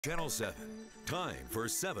Channel 7, time for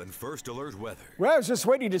 7 First Alert weather. Well, I was just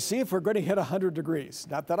waiting to see if we're going to hit 100 degrees.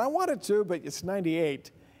 Not that I wanted to, but it's 98.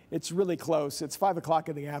 It's really close. It's 5 o'clock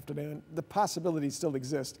in the afternoon. The possibilities still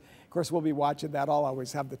exist. Of course, we'll be watching that. I'll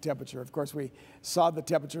always have the temperature. Of course, we saw the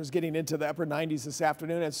temperatures getting into the upper 90s this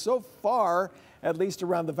afternoon. And so far, at least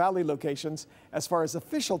around the valley locations, as far as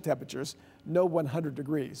official temperatures, no 100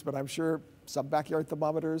 degrees. But I'm sure some backyard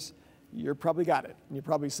thermometers, you're probably got it. And you're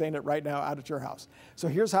probably saying it right now out at your house. So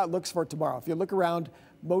here's how it looks for tomorrow. If you look around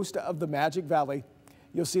most of the Magic Valley,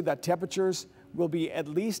 you'll see that temperatures will be at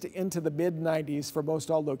least into the mid-90s for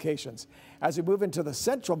most all locations. As we move into the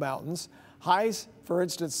central mountains, highs, for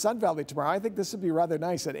instance, Sun Valley tomorrow, I think this would be rather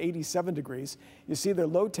nice at 87 degrees. You see their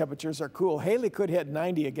low temperatures are cool. Haley could hit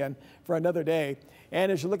 90 again for another day.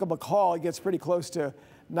 And as you look at McCall, it gets pretty close to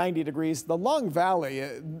 90 degrees. The Long Valley,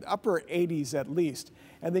 upper 80s at least.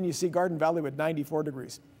 And then you see Garden Valley with 94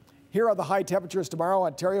 degrees. Here are the high temperatures tomorrow.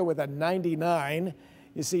 Ontario with a 99.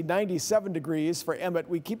 You see 97 degrees for Emmett.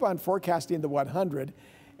 We keep on forecasting the 100,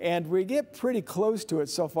 and we get pretty close to it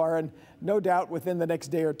so far, and no doubt within the next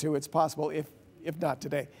day or two it's possible, if not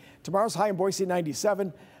today. Tomorrow's high in Boise,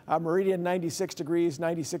 97. Meridian, 96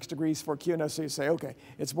 degrees for Kuna. So you say, okay,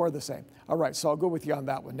 it's more of the same. All right, so I'll go with you on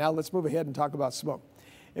that one. Now let's move ahead and talk about smoke.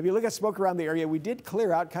 If you look at smoke around the area, we did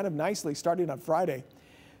clear out kind of nicely starting on Friday.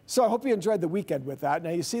 So I hope you enjoyed the weekend with that. Now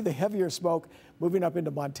you see the heavier smoke moving up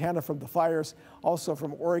into Montana from the fires, also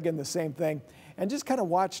from Oregon, the same thing. And just kind of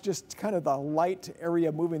watch just kind of the light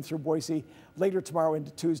area moving through Boise. Later tomorrow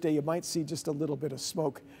into Tuesday, you might see just a little bit of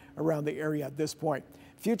smoke around the area at this point.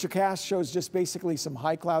 Futurecast shows just basically some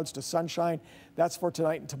high clouds to sunshine. That's for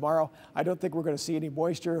tonight and tomorrow. I don't think we're going to see any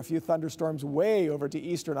moisture, a few thunderstorms way over to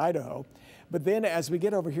eastern Idaho. But then as we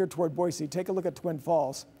get over here toward Boise, take a look at Twin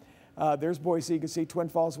Falls. There's Boise. You can see Twin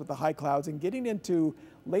Falls with the high clouds. And getting into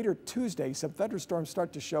later Tuesday, some thunderstorms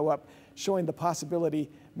start to show up, showing the possibility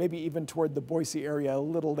maybe even toward the Boise area a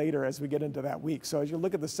little later as we get into that week. So as you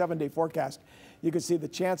look at the 7-day forecast, you can see the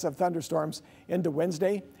chance of thunderstorms into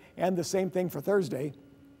Wednesday and the same thing for Thursday.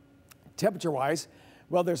 Temperature-wise,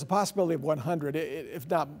 well, there's a possibility of 100, if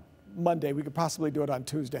not Monday. We could possibly do it on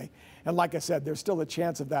Tuesday. And like I said, there's still a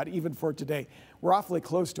chance of that even for today. We're awfully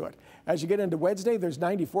close to it. As you get into Wednesday, there's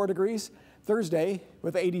 94 degrees. Thursday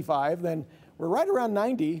with 85. Then we're right around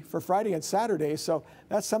 90 for Friday and Saturday. So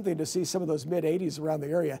that's something to see, some of those mid-80s around the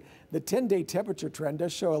area. The 10-day temperature trend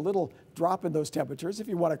does show a little drop in those temperatures, if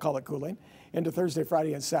you want to call it cooling, into Thursday,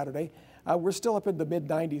 Friday, and Saturday. We're still up in the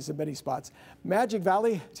mid-90s in many spots. Magic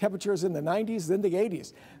Valley, temperatures in the 90s, then the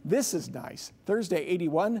 80s. This is nice. Thursday,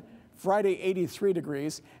 81. Friday, 83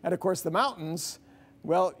 degrees. And of course, the mountains,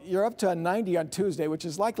 well, you're up to a 90 on Tuesday, which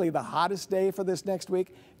is likely the hottest day for this next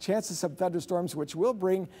week. Chances of thunderstorms, which will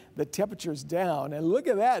bring the temperatures down. And look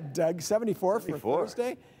at that, Doug, 74 for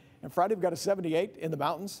Thursday. And Friday, we've got a 78 in the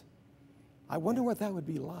mountains. I wonder what that would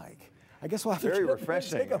be like. I guess we'll have very to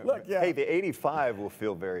refreshing. Take a look. Yeah. Hey, the 85 will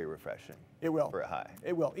feel very refreshing. It will. For a high.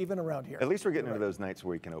 It will, even around here. At least we're getting into those nights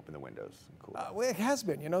where you can open the windows and cool. Well, it has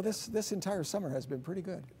been. You know, this entire summer has been pretty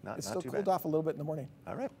good. It's still cooled off a little bit in the morning.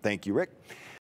 All right. Thank you, Rick.